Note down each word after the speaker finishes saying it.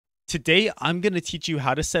Today, I'm going to teach you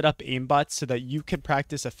how to set up Aimbotz so that you can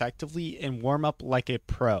practice effectively and warm up like a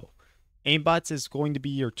pro. Aimbotz is going to be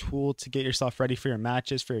your tool to get yourself ready for your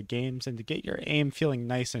matches, for your games, and to get your aim feeling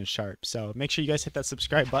nice and sharp. So make sure you guys hit that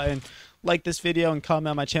subscribe button, like this video, and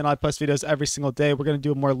comment on my channel. I post videos every single day. We're going to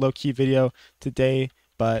do a more low-key video today,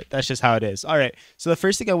 but that's just how it is. All right, so the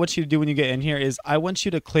first thing I want you to do when you get in here is I want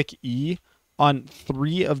you to click E on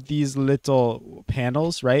 3 of these little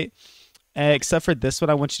panels, right? Except for this one,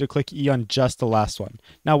 I want you to click E on just the last one.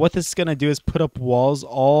 Now, what this is going to do is put up walls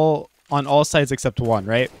on all sides except one,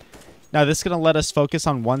 right? Now, this is going to let us focus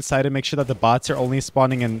on one side and make sure that the bots are only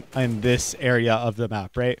spawning in this area of the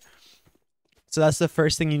map, right? So that's the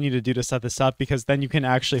first thing you need to do to set this up, because then you can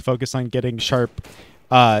actually focus on getting sharp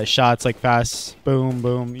shots, like fast, boom,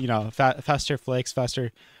 boom, you know, faster flicks,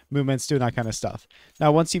 faster movements, doing that kind of stuff.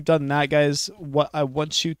 Now, once you've done that, guys, what I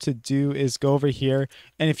want you to do is go over here,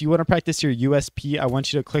 and if you want to practice your USP, I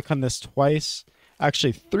want you to click on this twice,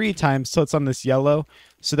 actually 3 times, so it's on this yellow,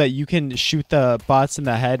 so that you can shoot the bots in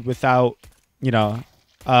the head without, you know,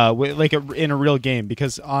 in a real game,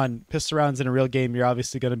 because on pistol rounds in a real game, you're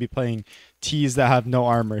obviously going to be playing Ts that have no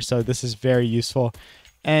armor, so this is very useful.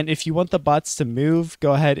 And if you want the bots to move,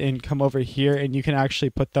 go ahead and come over here, and you can actually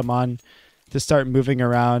put them on to start moving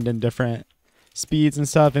around in different speeds and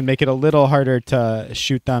stuff, and make it a little harder to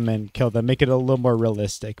shoot them and kill them, make it a little more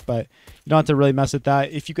realistic. But you don't have to really mess with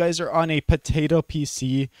that. If you guys are on a potato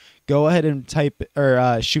PC, go ahead and type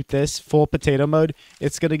or shoot this full potato mode.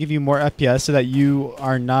 It's going to give you more FPS so that you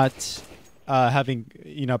are not having,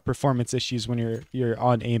 you know, performance issues when you're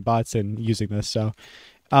on Aimbotz and using this. So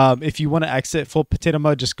if you want to exit full potato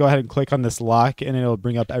mode, just go ahead and click on this lock and it'll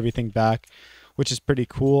bring up everything back, which is pretty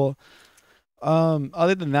cool.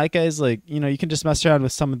 Other than that, guys, like, you know, you can just mess around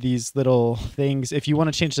with some of these little things. If you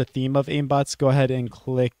want to change the theme of Aimbotz, go ahead and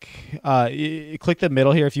click the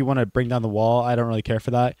middle here. If you want to bring down the wall, I don't really care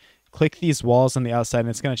for that. Click these walls on the outside, and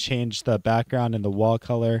it's going to change the background and the wall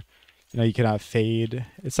color. You know, you can have fade.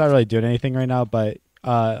 It's not really doing anything right now, but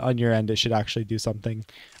on your end, it should actually do something.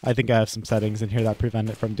 I think I have some settings in here that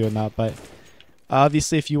prevent it from doing that, but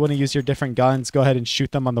obviously, if you want to use your different guns, go ahead and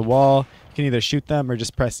shoot them on the wall. You can either shoot them or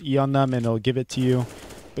just press E on them and it'll give it to you.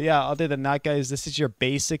 But yeah, other than that, guys, this is your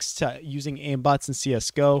basics to using Aimbotz in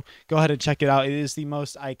CSGO. Go ahead and check it out. It is the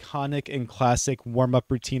most iconic and classic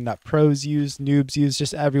warm-up routine that pros use, noobs use,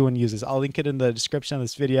 just everyone uses. I'll link it in the description of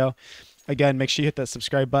this video. Again, make sure you hit that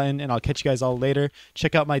subscribe button, and I'll catch you guys all later.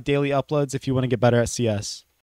 Check out my daily uploads if you want to get better at CS.